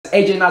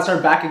AJ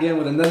Nassar back again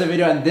with another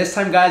video, and this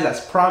time guys,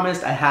 as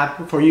promised, I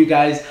have for you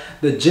guys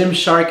the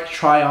Gymshark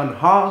try-on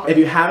haul. If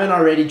you haven't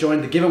already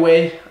joined the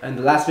giveaway in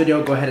the last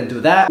video, go ahead and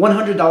do that.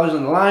 $100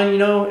 on the line, you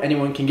know,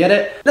 anyone can get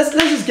it. Let's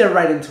just get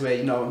right into it,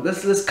 you know.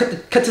 Let's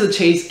cut to the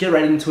chase, get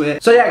right into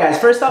it. So yeah guys,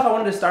 first off I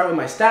wanted to start with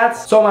my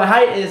stats. So my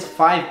height is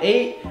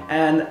 5'8",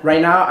 and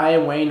right now I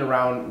am weighing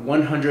around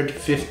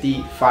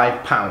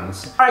 155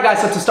 pounds. Alright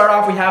guys, so to start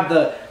off we have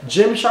the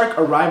Gymshark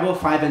Arrival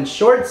 5-inch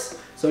shorts.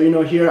 So you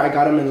know, here I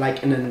got them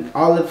in an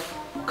olive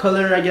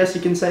color, I guess you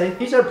can say.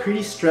 These are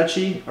pretty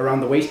stretchy around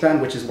the waistband,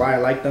 which is why I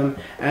like them.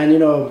 And you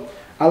know,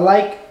 I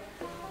like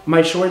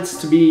my shorts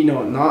to be, you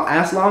know, not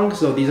as long,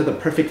 so these are the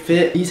perfect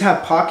fit. These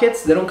have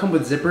pockets. They don't come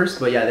with zippers,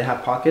 but yeah, they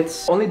have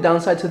pockets. Only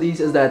downside to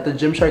these is that the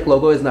Gymshark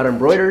logo is not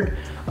embroidered.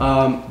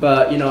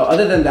 But you know,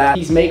 other than that,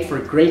 these make for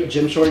great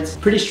gym shorts.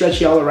 Pretty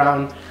stretchy all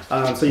around.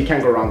 So you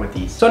can't go wrong with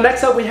these. So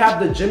next up we have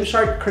the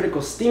Gymshark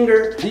Critical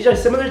Stinger. These are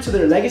similar to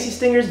their legacy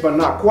stingers, but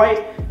not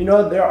quite. You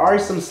know, there are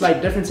some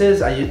slight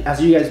differences,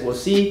 as you guys will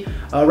see.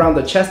 Around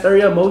the chest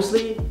area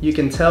mostly, you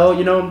can tell,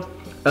 you know,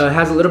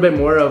 has a little bit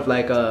more of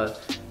like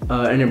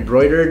an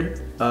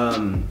embroidered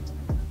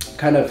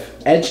kind of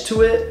edge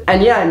to it.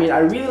 And yeah, I mean, I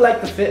really like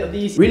the fit of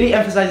these. Really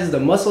emphasizes the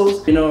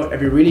muscles. You know, if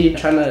you're really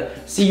trying to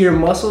see your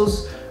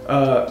muscles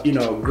you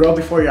know, grow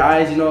before your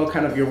eyes, you know,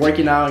 kind of you're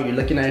working out, you're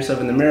looking at yourself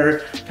in the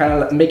mirror, kind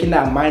of making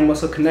that mind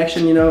muscle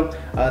connection, you know,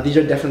 these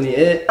are definitely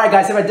it. Alright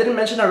guys, if I didn't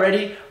mention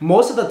already,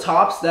 most of the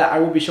tops that I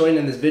will be showing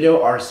in this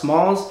video are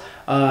smalls,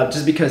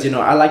 just because, you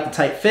know, I like the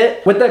tight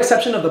fit. With the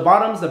exception of the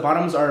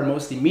bottoms are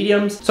mostly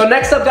mediums. So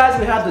next up guys,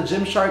 we have the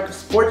Gymshark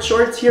sports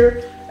shorts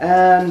here.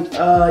 And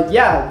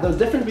yeah, the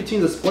difference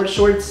between the sports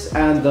shorts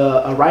and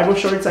the Arrival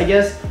shorts, I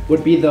guess,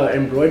 would be the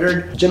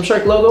embroidered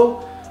Gymshark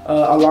logo,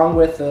 along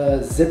with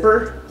the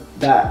zipper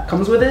that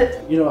comes with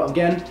it. You know,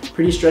 again,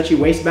 pretty stretchy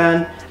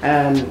waistband.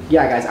 And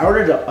yeah guys, I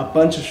ordered a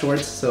bunch of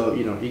shorts, so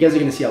you know, you guys are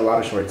gonna see a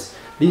lot of shorts.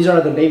 These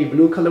are the navy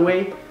blue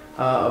colorway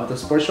of the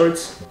sports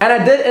shorts. And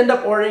I did end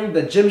up ordering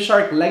the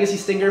Gymshark Legacy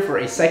Stinger for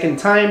a second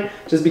time,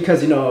 just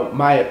because, you know,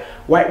 my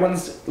white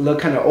ones look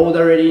kind of old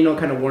already, you know,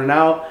 kind of worn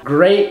out.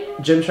 Great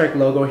Gymshark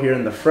logo here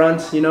in the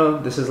front, you know,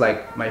 this is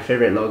like my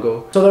favorite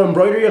logo. So the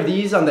embroidery of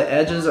these on the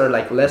edges are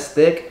like less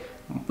thick,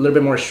 a little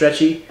bit more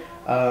stretchy.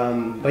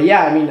 But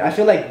yeah, I mean, I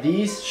feel like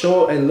these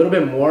show a little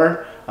bit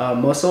more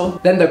muscle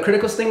than the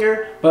Critical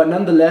Stinger, but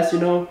nonetheless, you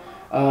know,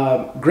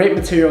 great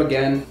material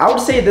again. I would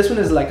say this one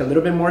is like a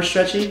little bit more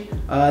stretchy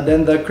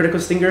than the Critical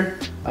Stinger,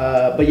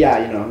 but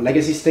yeah, you know,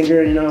 Legacy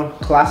Stinger, you know,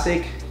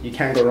 classic. You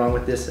can't go wrong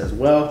with this as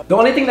well. The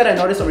only thing that I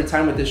noticed over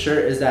time with this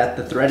shirt is that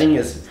the threading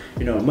is,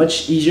 you know,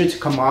 much easier to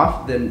come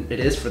off than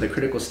it is for the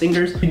Critical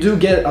Stingers. You do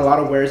get a lot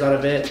of wears out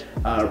of it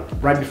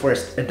right before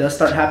it does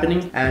start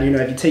happening. And you know,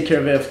 if you take care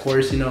of it, of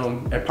course, you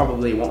know, it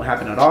probably won't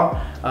happen at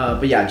all.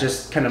 But yeah,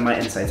 just kind of my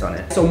insights on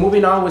it. So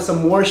moving on with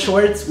some more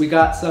shorts, we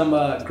got some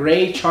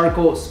gray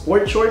charcoal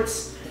sport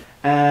shorts.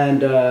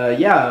 And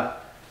yeah,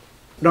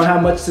 don't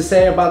have much to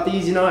say about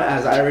these, you know,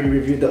 as I already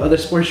reviewed the other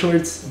sport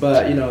shorts.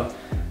 But you know,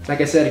 like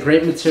I said,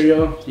 great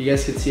material. You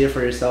guys can see it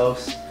for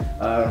yourselves.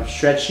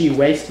 Stretchy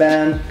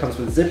waistband, comes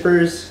with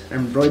zippers,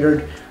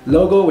 embroidered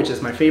logo, which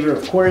is my favorite,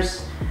 of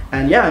course.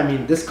 And yeah, I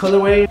mean, this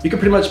colorway, you can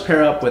pretty much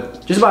pair up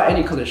with just about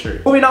any color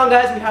shirt. Moving on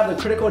guys, we have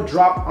the Critical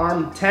Drop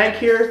Arm Tank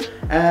here.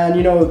 And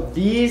you know,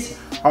 these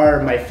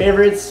are my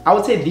favorites. I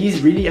would say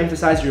these really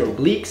emphasize your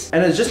obliques,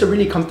 and it's just a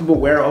really comfortable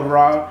wear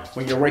overall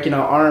when you're working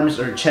out arms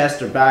or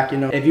chest or back. You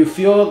know, if you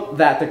feel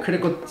that the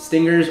Critical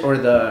Stingers or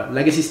the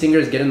Legacy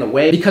Stingers get in the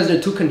way because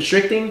they're too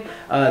constricting,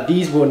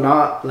 these will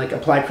not like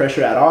apply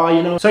pressure at all,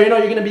 you know. So you know,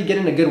 you're gonna be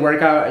getting a good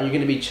workout and you're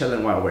gonna be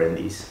chilling while wearing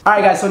these.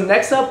 Alright guys, so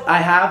next up I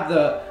have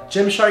the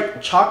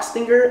Gymshark Chalk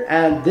Stinger,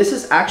 and this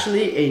is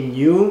actually a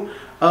new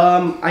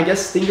I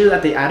guess stinger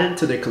that they added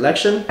to their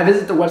collection. I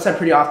visit the website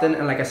pretty often,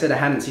 and like I said, I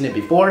hadn't seen it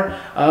before.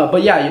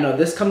 But yeah, you know,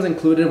 this comes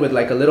included with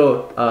like a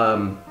little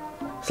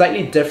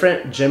slightly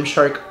different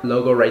Gymshark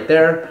logo right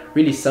there,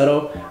 really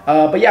subtle.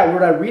 But yeah,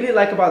 what I really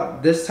like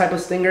about this type of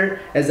stinger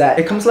is that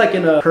it comes like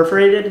in a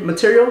perforated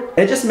material.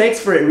 It just makes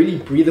for a really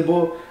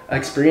breathable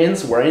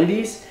experience wearing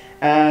these,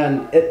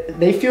 and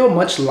they feel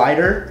much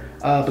lighter,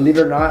 believe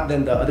it or not,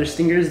 than the other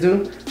stingers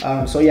do.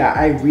 So yeah,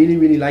 I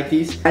really like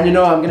these, and you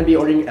know, I'm gonna be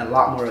ordering a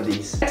lot more of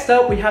these. Next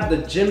up we have the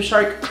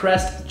Gymshark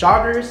Crest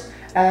joggers,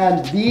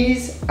 and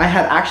these I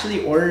had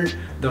actually ordered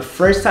the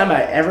first time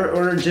I ever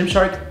ordered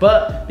Gymshark,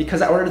 but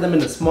because I ordered them in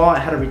the small, I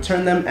had to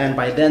return them, and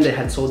by then they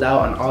had sold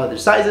out on all of their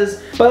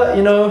sizes. But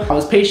you know, I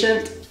was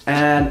patient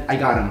and I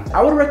got them.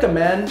 I would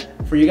recommend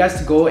for you guys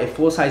to go a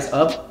full size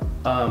up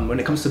when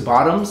it comes to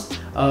bottoms.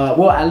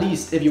 Well, at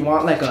least if you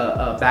want like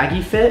a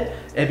baggy fit.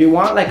 If you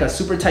want like a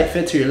super tight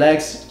fit to your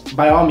legs,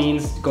 by all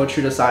means go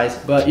true to size.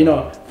 But you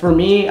know, for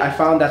me, I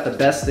found that the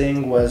best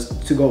thing was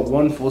to go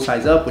one full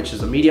size up, which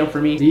is a medium for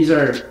me. These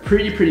are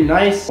pretty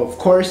nice. Of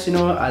course, you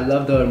know, I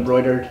love the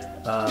embroidered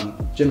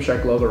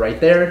Gymshark logo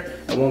right there.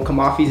 It won't come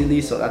off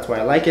easily, so that's why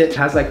I like it. It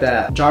has like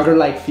that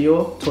jogger-like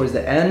feel towards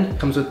the end.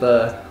 Comes with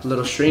the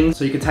little string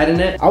so you can tighten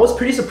it. I was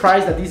pretty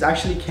surprised that these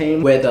actually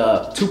came with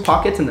 2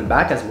 pockets in the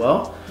back as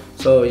well.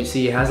 So you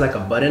see it has like a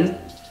button,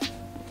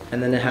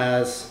 and then it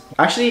has,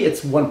 actually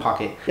it's one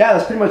pocket. Yeah,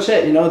 that's pretty much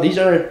it, you know. These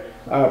are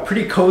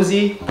pretty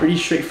cozy, pretty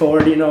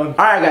straightforward, you know.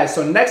 Alright guys,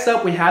 so next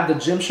up we have the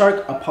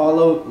Gymshark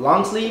Apollo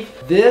long sleeve.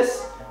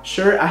 This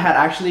shirt I had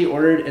actually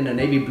ordered in a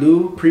navy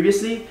blue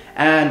previously,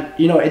 and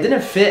you know, it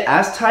didn't fit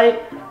as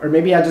tight, or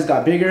maybe I just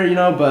got bigger, you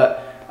know,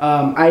 but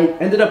I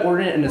ended up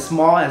ordering it in a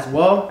small as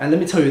well. And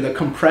let me tell you, the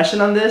compression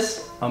on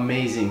this,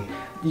 amazing.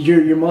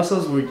 Your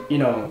muscles were, you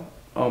know,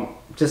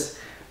 just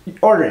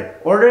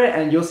order it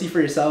and you'll see for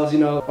yourselves, you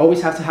know.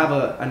 Always have to have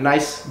a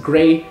nice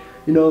gray,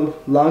 you know,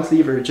 long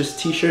sleeve or just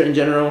t-shirt in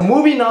general.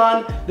 Moving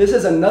on, this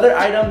is another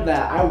item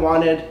that I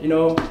wanted, you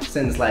know,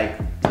 since like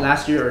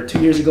last year or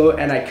 2 years ago,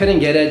 and I couldn't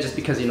get it just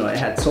because, you know, it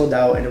had sold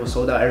out and it was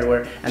sold out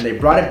everywhere, and they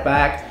brought it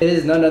back. It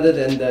is none other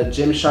than the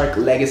Gymshark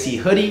Legacy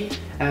hoodie.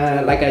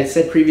 And like I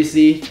said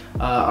previously,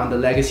 on the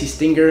Legacy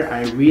Stinger,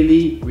 I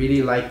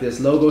really like this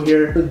logo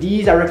here. For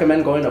these, I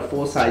recommend going a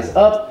full size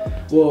up.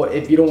 Well,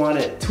 if you don't want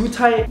it too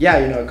tight, yeah,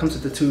 you know, it comes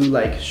with the two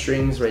like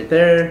strings right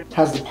there. It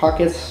has the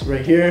pockets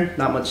right here,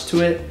 not much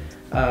to it.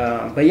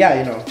 But yeah,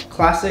 you know,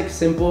 classic,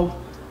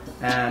 simple,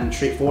 and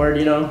straightforward,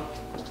 you know.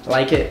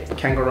 Like it,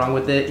 can't go wrong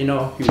with it, you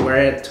know. You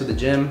wear it to the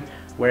gym,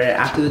 wear it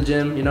after the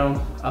gym, you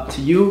know, up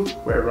to you.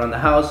 Wear it around the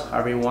house,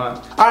 however you want.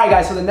 Alright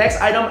guys, so the next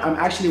item I'm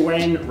actually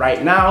wearing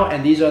right now,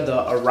 and these are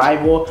the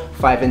Arrival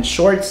 5-inch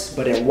shorts,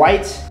 but in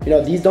white. You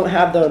know, these don't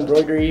have the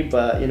embroidery,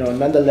 but you know,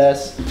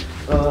 nonetheless,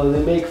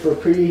 they make for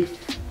pretty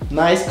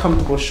nice,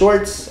 comfortable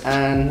shorts,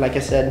 and like I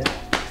said,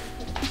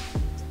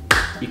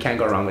 you can't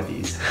go wrong with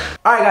these.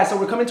 Alright guys, so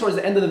we're coming towards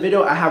the end of the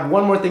video. I have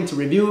one more thing to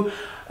review.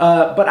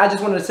 But I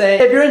just wanted to say,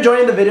 if you're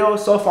enjoying the video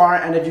so far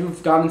and if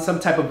you've gotten some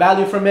type of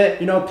value from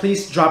it, you know,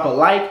 please drop a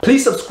like.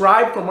 Please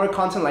subscribe for more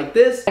content like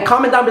this. And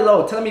comment down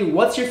below telling me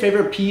what's your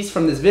favorite piece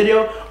from this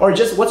video, or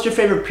just what's your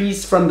favorite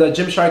piece from the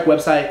Gymshark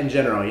website in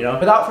general, you know.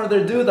 Without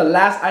further ado, the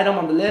last item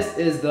on the list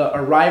is the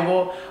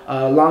Arrival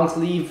long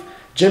sleeve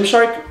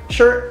Gymshark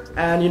shirt.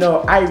 And you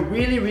know, I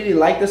really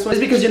like this one. It's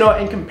because, you know,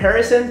 in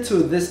comparison to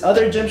this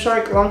other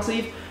Gymshark long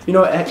sleeve, you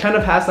know, it kind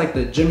of has like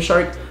the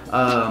Gymshark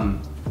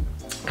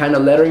kind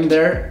of lettering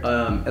there,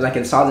 like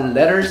in solid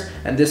letters,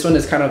 and this one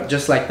is kind of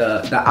just like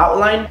the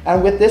outline.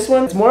 And with this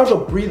one, it's more of a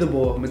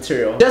breathable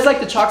material. Just like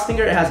the chalk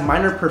stinger, it has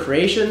minor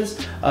perforations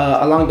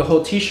along the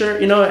whole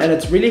t-shirt, you know, and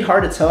it's really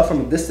hard to tell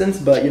from a distance,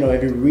 but you know,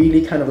 if you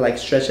really kind of like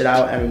stretch it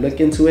out and look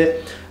into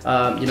it,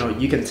 you know,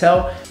 you can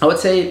tell. I would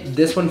say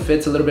this one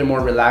fits a little bit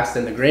more relaxed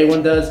than the gray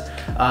one does,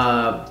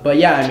 but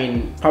yeah, I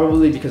mean,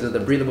 probably because of the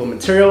breathable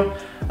material.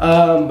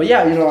 But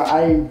yeah, you know,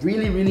 I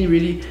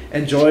really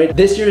enjoyed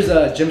this year's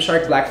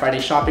Gymshark Black Friday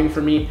shopping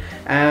for me,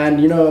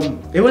 and you know,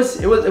 it was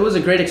a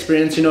great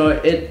experience. You know,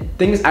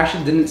 things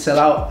actually didn't sell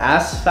out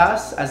as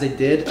fast as they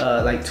did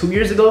like 2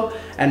 years ago,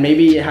 and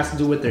maybe it has to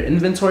do with their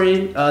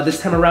inventory this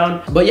time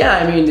around. But yeah,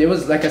 I mean, it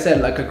was, like I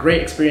said, like a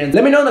great experience.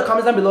 Let me know in the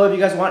comments down below if you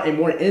guys want a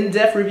more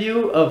in-depth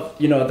review of,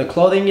 you know, the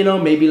clothing, you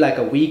know, maybe like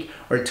a week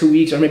or 2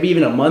 weeks or maybe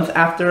even a month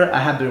after I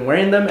have been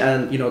wearing them,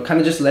 and you know, kind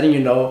of just letting you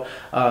know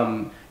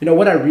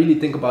what I really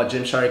think about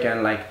Gymshark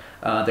and like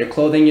their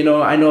clothing. You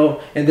know, I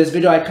know in this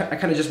video I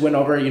kind of just went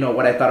over, you know,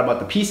 what I thought about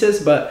the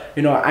pieces, but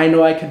you know, I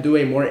know I could do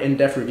a more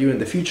in-depth review in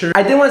the future.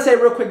 I did want to say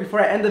real quick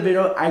before I end the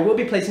video, I will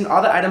be placing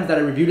all the items that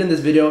I reviewed in this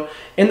video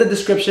in the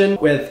description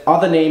with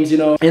all the names, you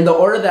know, in the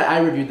order that I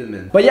reviewed them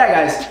in. But yeah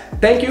guys,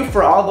 thank you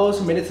for all those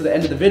who made it to the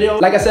end of the video.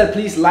 Like I said,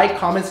 please like,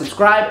 comment,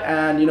 subscribe,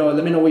 and you know,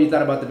 let me know what you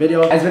thought about the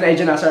video. It's been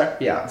Agent Nassar.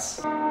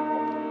 Peace.